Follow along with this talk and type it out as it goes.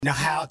Now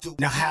how do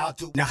I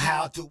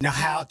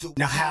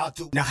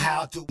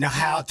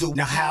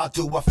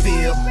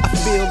feel? I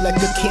feel like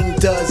a king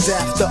does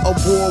after a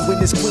war when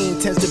his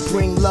queen tends to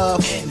bring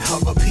love and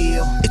her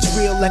appeal. It's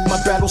real like my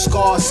battle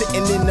scars,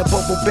 sitting in a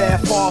bubble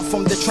bath far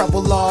from the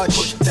travel lodge.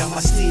 Put down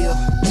my steel.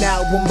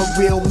 Now I'm a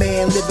real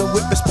man, living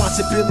with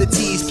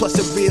responsibilities plus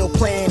a real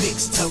plan.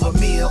 Fixed to a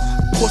meal.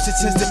 Of course it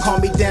tends to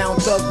calm me down,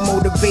 thug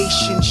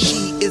motivation.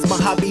 She is my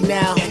hobby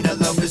now, and her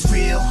love is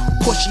real.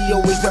 Of course she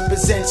always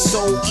represents,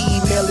 so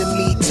emailing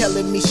me,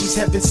 telling me she's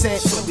heaven sent.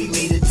 So we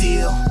made a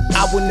deal.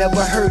 I will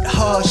never hurt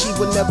her, she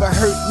will never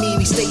hurt me.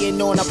 We staying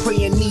on our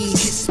praying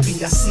knees. Kiss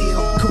me, I seal.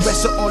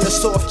 Caress her on the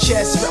soft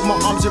chest, wrap my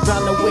arms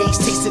around her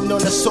waist, tasting on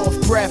her soft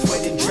breath.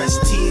 Wedding dress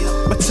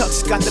teal. My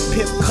tux got the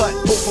pimp cut,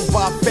 both of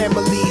our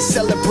families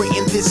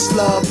celebrating this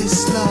love,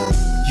 this love.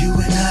 You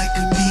and I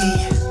could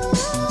be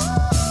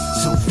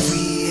so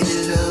free and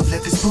in love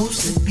like it's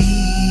supposed to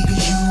be.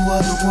 Cause you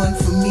are the one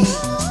for me.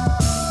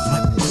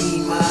 My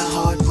queen, my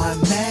heart, my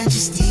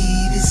majesty.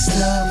 This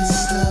love,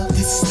 this love,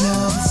 this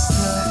love,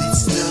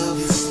 this love,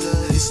 this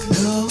love, this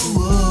love,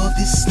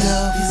 this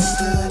love, this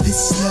love,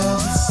 this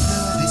love,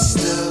 this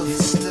love,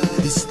 this love,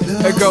 this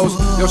love. It goes,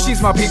 yo,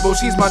 she's my people,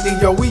 she's my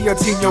Neo, we a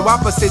team, yo,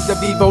 opposite the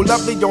Vivo,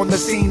 lovely on the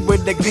scene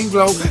with the green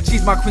glow.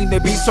 She's my queen to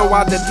be, so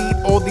I delete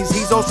all these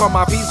Ezos from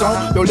my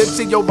V-zone. Yo,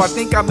 Lipsey, yo, I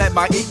think I'm at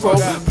my equal.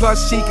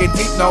 Plus, she can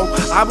deep know,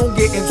 I won't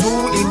get into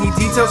any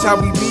details, how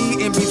we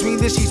be in between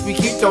the sheets, we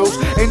keep those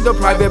in the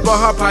private, but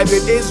her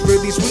private is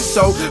really sweet,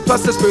 so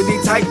plus it's really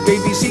tight,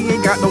 baby, she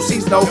ain't got no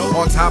C's, no.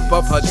 On top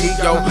of her G,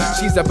 yo,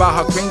 she's about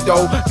her cream,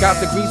 though.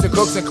 Got the grease and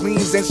cooks and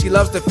cleans, and she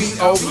loves the feet,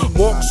 oh.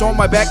 Walks on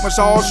my back,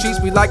 massage sheets,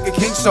 we like a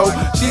king, so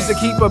she's a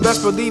keeper,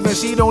 best believing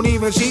she don't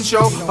even cheat,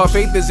 show. Her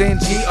faith is in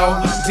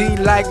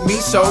G-O-D like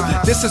me, so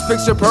this is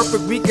picture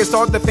perfect, we can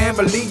start the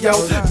family, yo.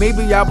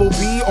 Maybe I will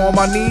be on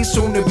my knees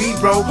soon to be,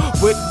 bro.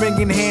 With ring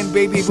in hand,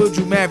 baby, would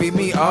you marry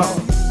me,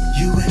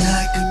 You and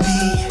I could be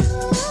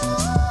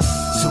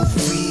so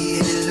free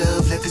and in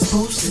love like it's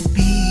supposed to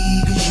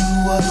be. Cause you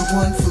are the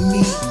one for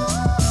me.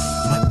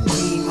 My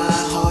queen, my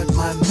heart,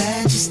 my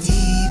majesty.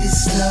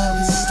 This love,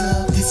 this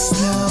love, this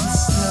love,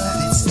 this love,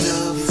 this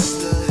love, this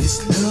love, this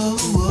love,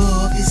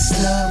 this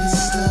love,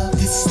 this love.